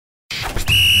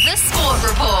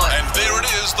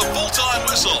is the Full-Time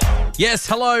Whistle. Yes,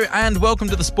 hello and welcome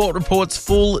to the Sport Report's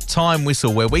Full-Time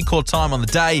Whistle, where we call time on the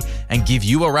day and give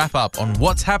you a wrap-up on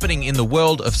what's happening in the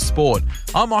world of sport.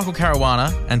 I'm Michael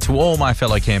Caruana, and to all my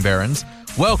fellow Canberrans,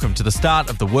 welcome to the start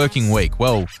of the working week.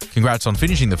 Well, congrats on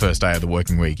finishing the first day of the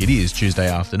working week. It is Tuesday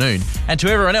afternoon. And to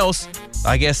everyone else,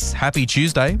 I guess happy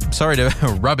Tuesday. Sorry to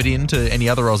rub it in to any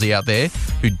other Aussie out there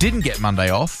who didn't get Monday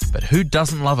off, but who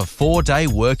doesn't love a 4-day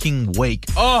working week?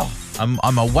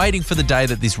 I'm awaiting for the day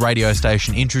that this radio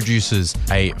station introduces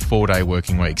a 4-day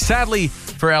working week. Sadly,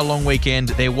 for our long weekend,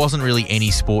 there wasn't really any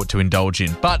sport to indulge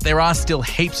in, but there are still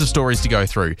heaps of stories to go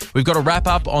through. We've got a wrap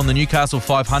up on the Newcastle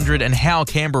 500 and how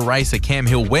Canberra racer Cam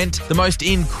Hill went. The most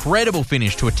incredible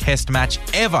finish to a test match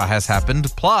ever has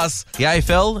happened. Plus, the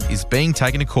AFL is being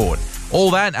taken to court. All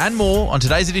that and more on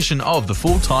today's edition of the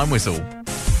Full-Time Whistle.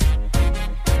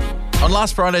 On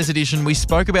last Friday's edition, we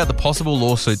spoke about the possible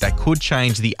lawsuit that could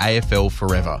change the AFL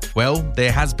forever. Well,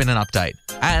 there has been an update,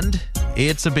 and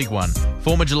it's a big one.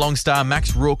 Former Geelong star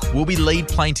Max Rook will be lead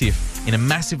plaintiff in a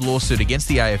massive lawsuit against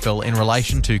the AFL in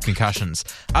relation to concussions.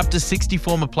 Up to 60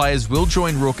 former players will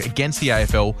join Rook against the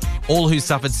AFL, all who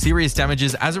suffered serious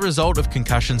damages as a result of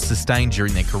concussions sustained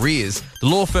during their careers. The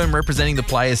law firm representing the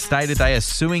players stated they are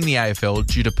suing the AFL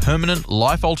due to permanent,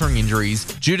 life-altering injuries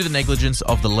due to the negligence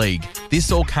of the league.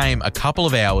 This all came a couple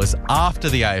of hours after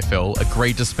the AFL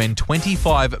agreed to spend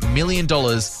 $25 million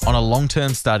on a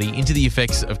long-term study into the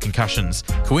effects of concussions.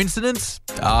 Coincidence?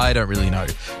 I don't really know.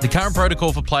 The current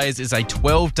protocol for players is a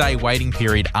 12-day waiting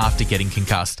period after getting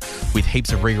concussed, with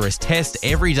heaps of rigorous tests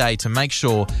every day to make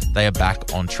sure they are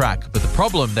back on track. But the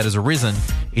problem that has arisen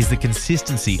is the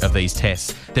consistency of these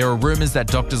tests. There are rumours that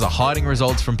doctors are hiding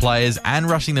results from players and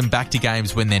rushing them back to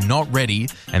games when they're not ready,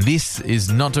 and this is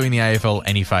not doing the AFL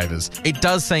any favours. It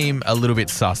does seem a little bit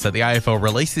sus that the AFL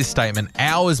released this statement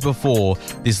hours before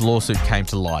this lawsuit came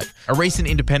to light. A recent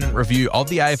independent review of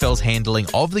the AFL's handling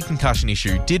of the concussion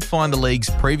issue did find the league's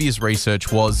previous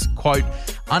research was, quote,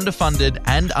 underfunded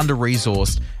and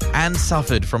under-resourced and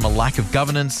suffered from a lack of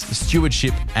governance,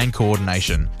 stewardship and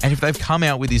coordination. And if they've come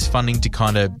out with this funding to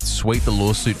kind of sweep the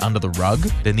lawsuit under the rug,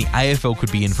 then the AFL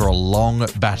could be in for a long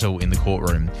battle in the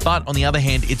courtroom. But on the other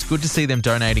hand, it's good to see them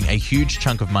donating a huge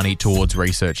chunk of money towards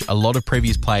research. A lot of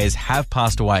previous players have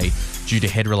passed away due to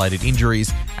head-related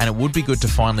injuries, and it would be good to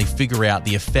finally figure out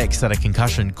the effects that a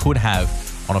concussion could have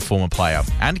on a former player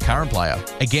and current player.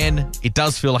 Again, it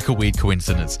does feel like a weird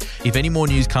coincidence. If any more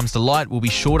news comes to light, we'll be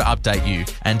sure to update you.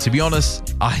 And to be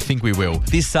honest, I think we will.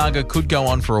 This saga could go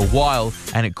on for a while,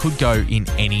 and it could go in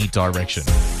any direction.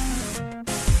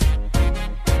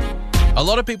 A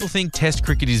lot of people think Test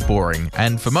cricket is boring,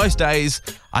 and for most days,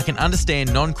 I can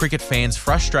understand non-cricket fans'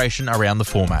 frustration around the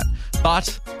format.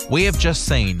 But we have just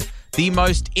seen the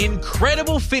most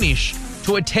incredible finish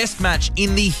to a Test match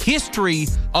in the history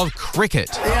of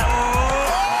cricket. I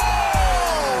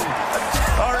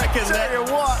reckon that.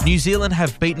 New Zealand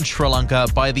have beaten Sri Lanka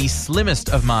by the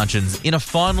slimmest of margins in a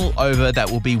final over that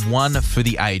will be one for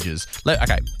the ages.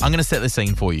 Okay, I'm going to set the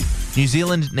scene for you. New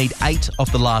Zealand need 8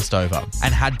 off the last over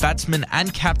and had batsman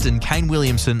and captain Kane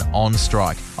Williamson on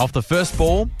strike. Off the first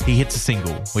ball, he hits a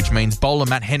single, which means bowler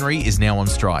Matt Henry is now on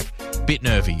strike. Bit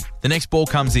nervy. The next ball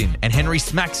comes in and Henry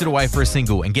smacks it away for a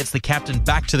single and gets the captain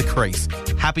back to the crease.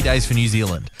 Happy days for New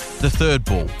Zealand. The third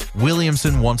ball,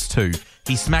 Williamson wants 2.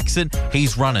 He smacks it,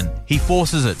 he's running, he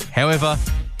forces it. However,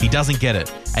 he doesn't get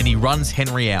it, and he runs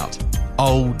Henry out.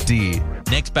 Oh dear.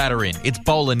 Next batter in, it's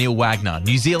bowler Neil Wagner.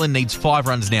 New Zealand needs 5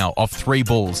 runs now off 3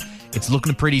 balls. It's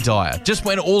looking pretty dire. Just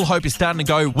when all hope is starting to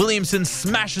go, Williamson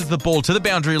smashes the ball to the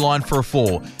boundary line for a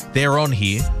 4. They're on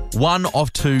here. 1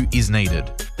 of 2 is needed.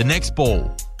 The next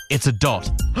ball, it's a dot.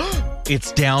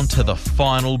 It's down to the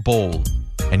final ball.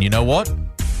 And you know what?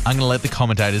 I'm going to let the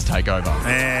commentators take over.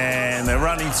 And they're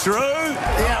running through. I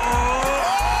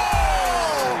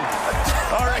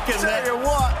reckon that.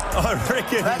 I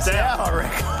reckon That's that. how I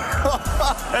reckon.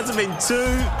 That's been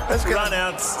 2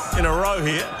 run-outs in a row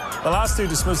here. The last 2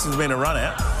 dismissals have been a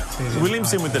run-out.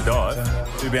 Williamson with the dive.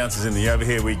 2 bounces in the over.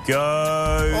 Here we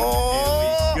go. Here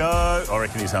we go. I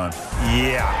reckon he's home.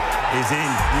 Yeah, he's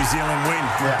in. New Zealand win.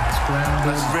 Yeah,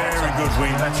 Very good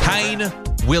win. Kane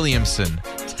Williamson,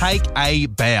 take a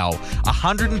bow.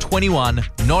 121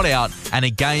 not out and a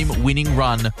game-winning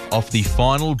run off the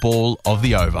final ball of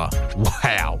the over.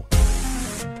 Wow.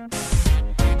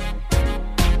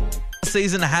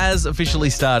 Season has officially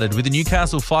started with the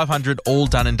Newcastle 500 all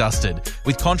done and dusted.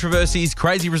 With controversies,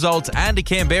 crazy results and a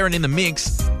Canberran in the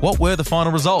mix, what were the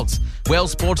final results? Well,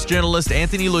 sports journalist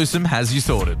Anthony Lewsom has you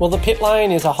sorted. Well, the pit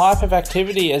lane is a hype of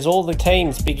activity as all the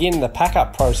teams begin the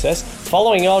pack-up process,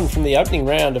 following on from the opening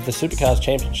round of the Supercars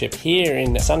Championship here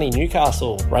in sunny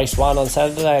Newcastle. Race 1 on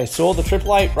Saturday saw the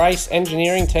Triple Eight race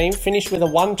engineering team finish with a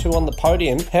 1-2 on the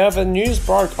podium. However, news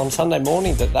broke on Sunday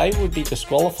morning that they would be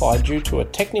disqualified due to a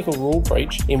technical rule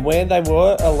breach in where they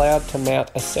were allowed to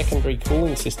mount a secondary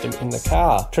cooling system in the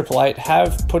car. Triple Eight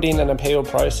have put in an appeal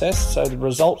process, so the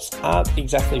results aren't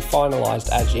exactly finalised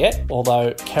as yet,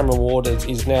 although Cameron Waters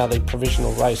is now the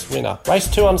provisional race winner. Race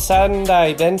 2 on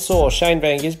Sunday then saw Shane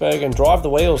Van Gisbergen drive the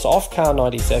wheels off car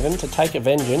 97 to take a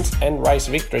vengeance and race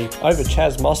victory over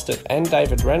Chaz Mostert and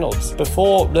David Reynolds,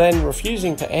 before then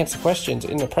refusing to answer questions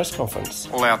in the press conference.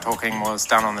 All our talking was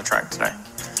done on the track today,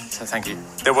 so thank you.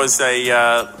 There was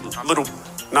a little...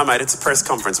 No, mate, it's a press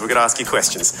conference. We're going to ask you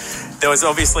questions. There was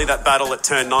obviously that battle at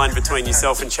turn 9 between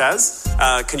yourself and Chaz.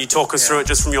 Can you talk us through it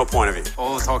just from your point of view?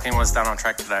 All the talking was done on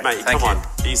track today. Mate, come on.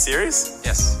 Are you serious?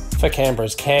 Yes. For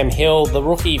Canberra's Cam Hill, the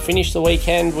rookie finished the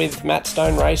weekend with Matt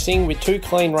Stone Racing with 2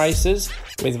 clean races,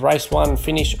 with race 1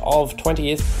 finish of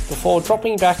 20th before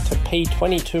dropping back to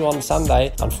P22 on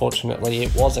Sunday. Unfortunately,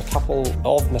 it was a couple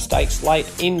of mistakes late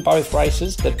in both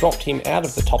races that dropped him out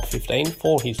of the top 15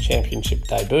 for his championship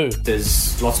debut.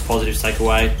 There's lots of positives to take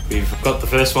away. We've got the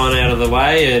first one out of the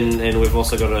way and we've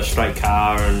also got a straight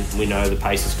car and we know the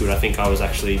pace is good. I think I was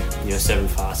actually 7th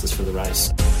fastest for the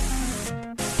race.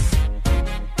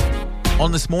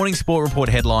 On this morning's Sport Report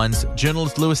headlines,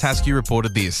 journalist Lewis Haskew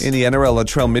reported this. In the NRL,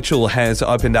 Latrell Mitchell has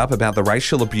opened up about the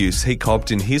racial abuse he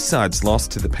copped in his side's loss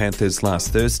to the Panthers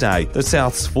last Thursday. The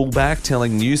South's fullback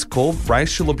telling News Corp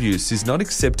racial abuse is not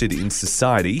accepted in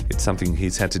society. It's something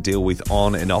he's had to deal with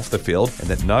on and off the field and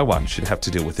that no one should have to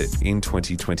deal with it in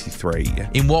 2023.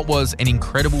 In what was an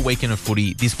incredible weekend of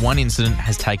footy, this one incident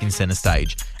has taken centre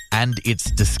stage. And it's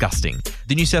disgusting.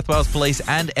 The New South Wales Police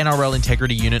and NRL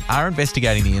Integrity Unit are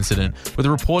investigating the incident, with the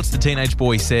reports the teenage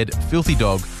boy said filthy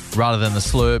dog rather than the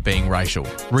slur being racial.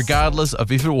 Regardless of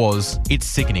if it was, it's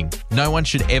sickening. No one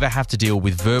should ever have to deal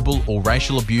with verbal or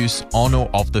racial abuse on or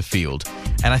off the field.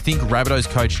 And I think Rabbitohs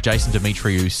coach Jason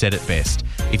Demetriou said it best.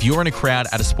 If you're in a crowd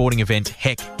at a sporting event,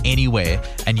 heck, anywhere,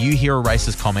 and you hear a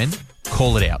racist comment,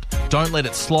 call it out. Don't let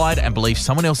it slide and believe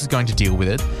someone else is going to deal with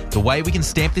it. The way we can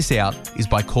stamp this out is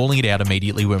by calling it out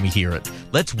immediately when we hear it.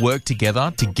 Let's work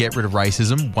together to get rid of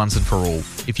racism once and for all.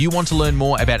 If you want to learn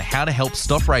more about how to help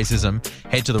stop racism,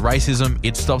 head to the Racism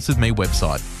It Stops With Me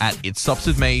website at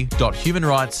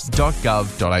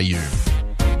itstopswithme.humanrights.gov.au.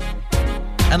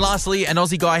 And lastly, an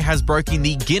Aussie guy has broken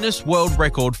the Guinness World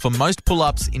Record for most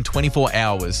pull-ups in 24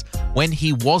 hours when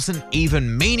he wasn't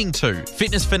even meaning to.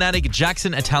 Fitness fanatic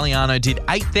Jackson Italiano did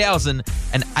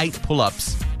 8,008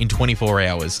 pull-ups in 24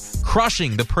 hours,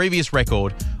 crushing the previous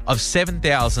record of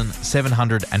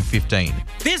 7,715.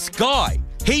 This guy,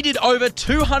 he did over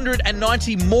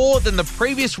 290 more than the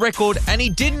previous record and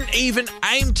he didn't even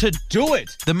aim to do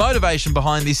it. The motivation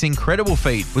behind this incredible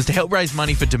feat was to help raise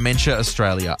money for Dementia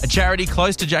Australia, a charity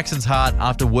close to Jackson's heart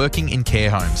after working in care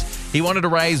homes. He wanted to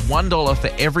raise $1 for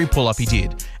every pull-up he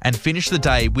did and finish the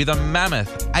day with a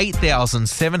mammoth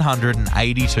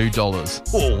 $8,782.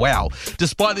 Oh, wow.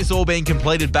 Despite this all being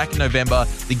completed back in November,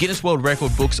 the Guinness World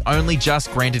Record books only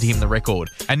just granted him the record.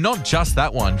 And not just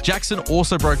that one, Jackson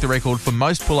also broke the record for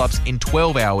most pull-ups in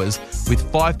 12 hours with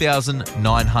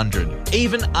 5,900.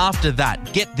 Even after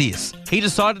that, get this, he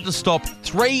decided to stop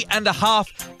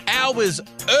 3.5 hours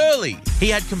early. He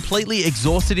had completely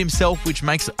exhausted himself, which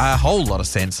makes a whole lot of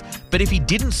sense. But if he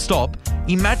didn't stop,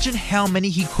 imagine how many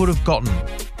he could have gotten.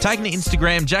 Taking to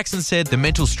Instagram, Jackson said, "The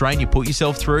mental strain you put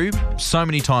yourself through, so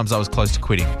many times I was close to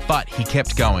quitting." But he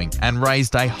kept going and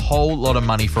raised a whole lot of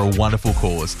money for a wonderful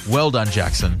cause. Well done,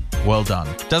 Jackson. Well done.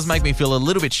 Does make me feel a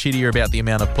little bit shittier about the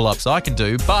amount of pull-ups I can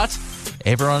do, but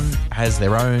everyone has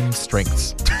their own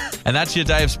strengths. And that's your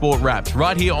day of sport wrapped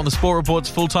right here on the Sport Report's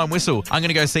Full-Time Whistle. I'm going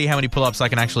to go see how many pull-ups I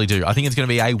can actually do. I think it's going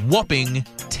to be a whopping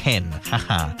 10.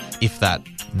 Haha, if that.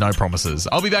 No promises.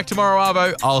 I'll be back tomorrow,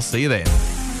 Arvo. I'll see you then.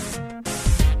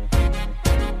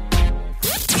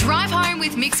 Drive home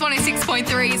with Mix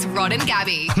 106.3's Rod and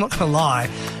Gabby. I'm not going to lie.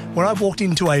 When I walked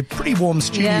into a pretty warm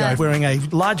studio wearing a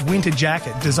large winter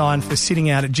jacket designed for sitting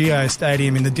out at Geo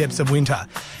Stadium in the depths of winter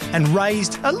and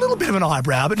raised a little bit of an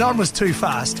eyebrow, but no one was too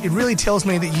fast, it really tells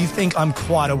me that you think I'm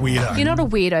quite a weirdo. You're not a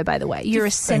weirdo, by the way. You're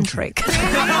eccentric. Canberra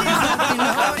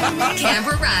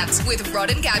Wrapped with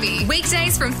Rod and Gabby.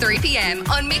 Weekdays from 3 p.m.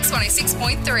 on Mix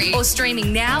 106.3 or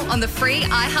streaming now on the free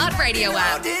iHeartRadio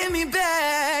app. Hold me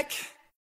back.